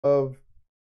of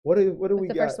what do we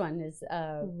The got? first one is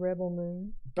Rebel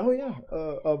Moon. Oh yeah,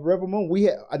 of Rebel Moon. We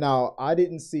now I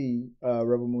didn't see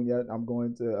Rebel Moon yet. I'm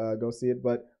going to go see it,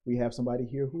 but we have somebody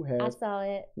here who I has. saw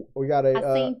it. We got I a.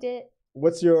 synced it.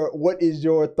 What is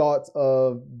your thoughts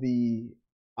of the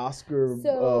Oscar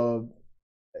So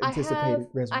anticipated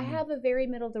resume? I have a very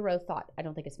middle of the road thought. I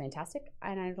don't think it's fantastic,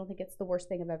 and I don't think it's the worst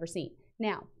thing I've ever seen.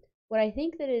 Now, what I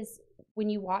think that is when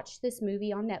you watch this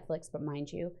movie on Netflix, but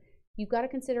mind you, you've got to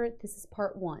consider it. This is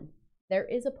part one. There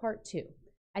is a part two.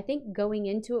 I think going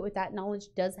into it with that knowledge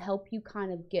does help you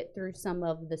kind of get through some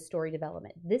of the story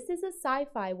development. This is a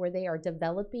sci-fi where they are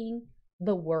developing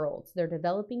the worlds. They're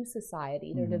developing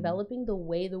society. They're developing the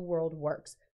way the world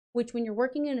works, which when you're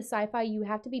working in a sci-fi, you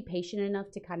have to be patient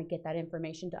enough to kind of get that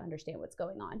information to understand what's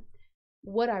going on.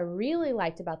 What I really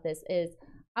liked about this is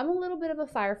I'm a little bit of a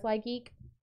Firefly geek.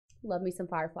 Love me some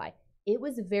Firefly. It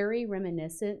was very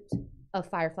reminiscent of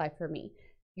Firefly for me.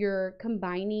 You're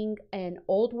combining an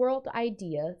old world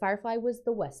idea. Firefly was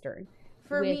the Western.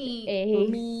 For with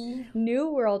me. a new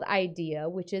world idea,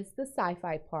 which is the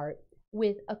sci-fi part,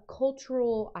 with a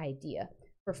cultural idea.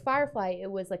 For Firefly,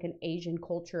 it was like an Asian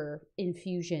culture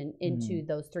infusion into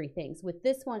those three things. With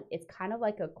this one, it's kind of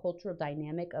like a cultural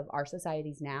dynamic of our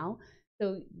societies now.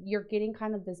 So you're getting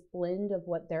kind of this blend of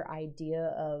what their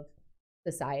idea of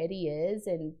society is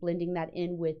and blending that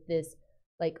in with this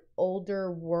like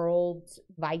older world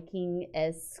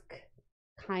Viking-esque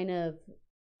kind of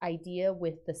idea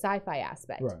with the sci-fi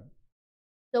aspect. Right.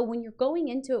 So when you're going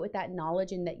into it with that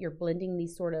knowledge and that you're blending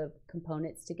these sort of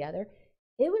components together,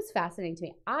 it was fascinating to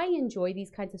me. I enjoy these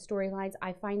kinds of storylines.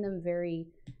 I find them very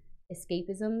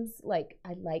escapisms. Like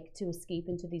I like to escape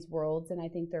into these worlds and I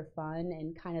think they're fun,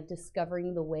 and kind of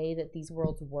discovering the way that these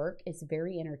worlds work is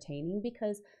very entertaining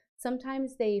because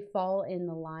sometimes they fall in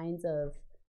the lines of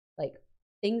like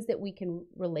things that we can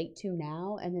relate to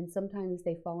now, and then sometimes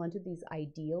they fall into these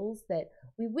ideals that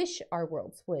we wish our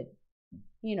worlds would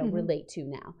relate to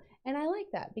now. And I like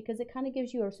that because it kind of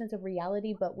gives you a sense of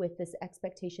reality, but with this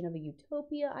expectation of a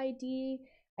utopia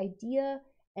idea.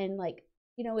 And like,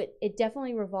 it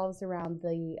definitely revolves around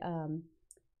the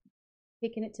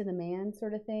kicking it to the man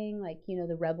sort of thing. Like,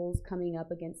 the rebels coming up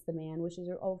against the man, which is,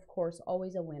 of course,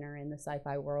 always a winner in the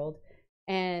sci-fi world.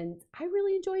 And I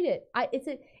really enjoyed it.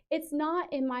 It's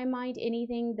not, in my mind,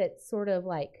 anything that's sort of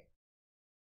like,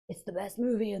 it's the best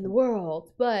movie in the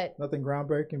world, but nothing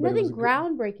groundbreaking. Nothing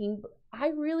groundbreaking. But I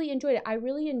really enjoyed it. I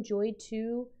really enjoyed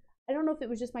too. I don't know if it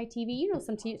was just my TV.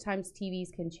 Sometimes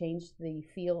TVs can change the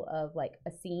feel of like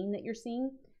a scene that you're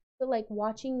seeing. But like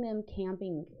watching them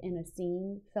camping in a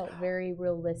scene felt very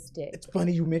realistic. It's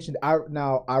funny you mentioned. I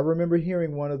remember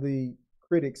hearing one of the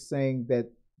critics saying that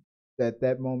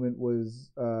moment was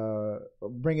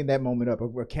bringing that moment up,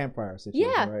 a campfire situation.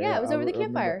 Yeah, right? yeah, it was over the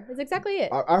campfire. That's exactly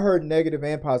it. I heard negative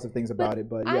and positive things about it,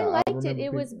 but yeah, I liked it.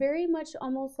 It was very much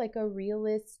almost like a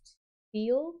realist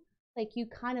feel. Like you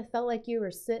kind of felt like you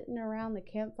were sitting around the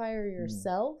campfire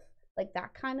yourself, like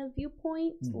that kind of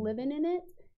viewpoint, living in it.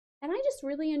 And I just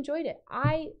really enjoyed it.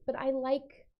 I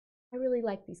really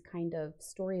like these kind of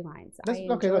storylines.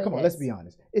 Okay, look, come on, let's be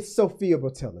honest. It's Sofia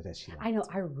Boutella that she likes. I know,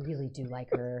 I really do like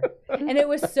her. And it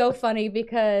was so funny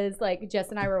because like Jess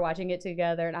and I were watching it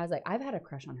together and I was like, I've had a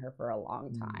crush on her for a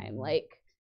long time. Like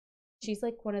she's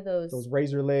like one of those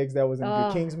razor legs that was in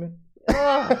the Kingsman.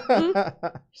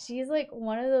 She's like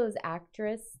one of those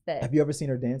actresses that. Have you ever seen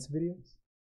her dance videos?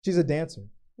 She's a dancer.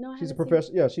 No, she's a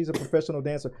professional. Yeah, she's a professional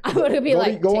dancer. I'm gonna be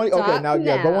like, go on. Okay, now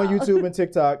go on YouTube and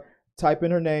TikTok. Type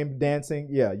in her name, dancing.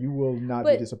 Yeah, you will not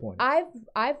be disappointed.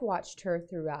 I've watched her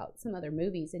throughout some other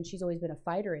movies, and she's always been a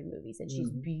fighter in movies, and she's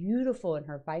beautiful in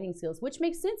her fighting skills, which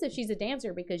makes sense if she's a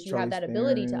dancer because you have that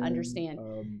ability to understand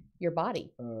your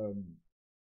body.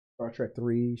 Star Trek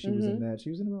 3, she was in that. She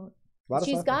was in a lot of.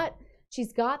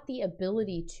 She's got the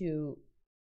ability to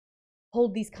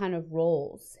hold these kind of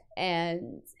roles,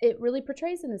 and it really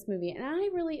portrays in this movie. And I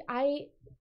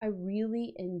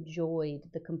really enjoyed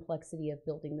the complexity of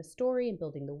building the story and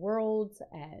building the worlds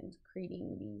and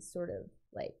creating these sort of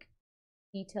like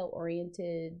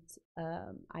detail-oriented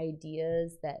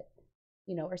ideas that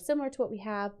are similar to what we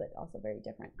have, but also very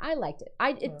different. I liked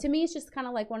it. To me, it's just kind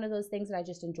of like one of those things that I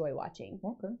just enjoy watching.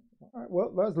 Okay. All right.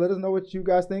 Well, let us know what you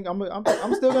guys think. I'm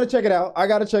still gonna check it out. I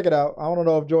gotta check it out. I don't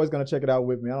know if Joy's gonna check it out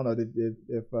with me. I don't know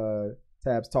if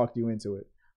Tabs talked you into it,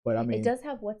 but I mean, it does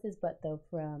have what's his butt though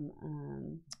from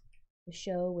the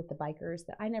show with the bikers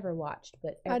that I never watched,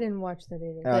 but I didn't watch that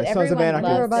either. But Sons of Anarchy.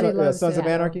 Everybody loves Sons of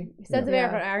Anarchy. Sons of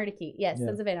Anarchy. Yes,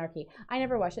 Sons of Anarchy. I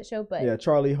never watched that show, but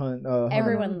Charlie Hunt.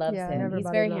 Everyone loves him. He's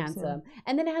very handsome.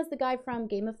 And then it has the guy from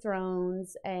Game of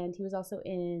Thrones, and he was also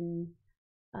in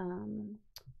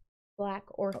Black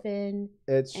Orphan.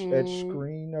 Ed and-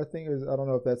 Screen, I think. I don't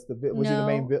know if that's was he no, the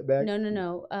main bad?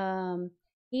 No.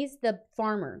 He's the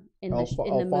farmer in the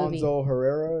movie. Alfonso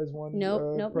Herrera is one.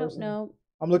 Nope.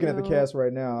 I'm looking at the No. cast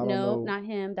right now. I don't know. No, not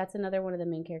him. That's another one of the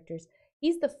main characters.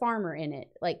 He's the farmer in it.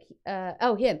 Like,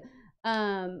 him.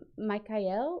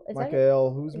 Michael. Is that it?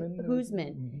 Michael Husman.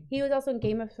 Husman. Mm-hmm. He was also in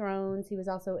Game of Thrones. He was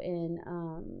also in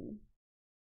oh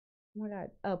my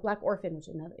god, Black Orphan, which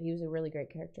is another. He was a really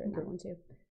great character in that one too.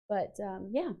 But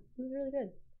yeah, it was really good.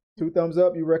 2 thumbs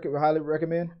up. You highly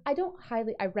recommend? I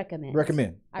recommend.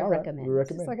 Recommend. I All right, recommend. we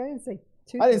recommend. It's like I didn't say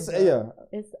 2. I didn't say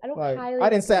I don't Like, highly. I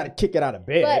didn't say I'd kick it out of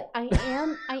bed. But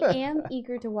I am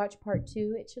eager to watch part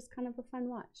 2. It's just kind of a fun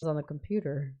watch. It's on the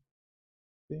computer.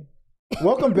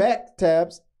 Welcome back,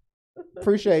 Tabs.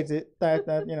 Appreciate it. That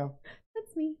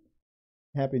That's me.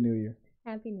 Happy New Year.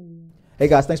 Happy New Year. Hey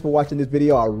guys, thanks for watching this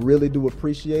video. I really do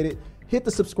appreciate it. Hit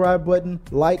the subscribe button,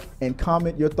 like, and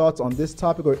comment your thoughts on this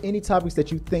topic or any topics that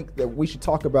you think that we should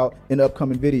talk about in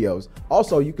upcoming videos.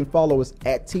 Also, you can follow us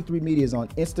at T3 Medias on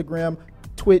Instagram,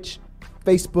 Twitch,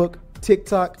 Facebook,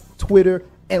 TikTok, Twitter,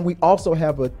 and we also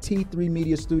have a T3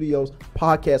 Media Studios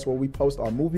podcast where we post our movie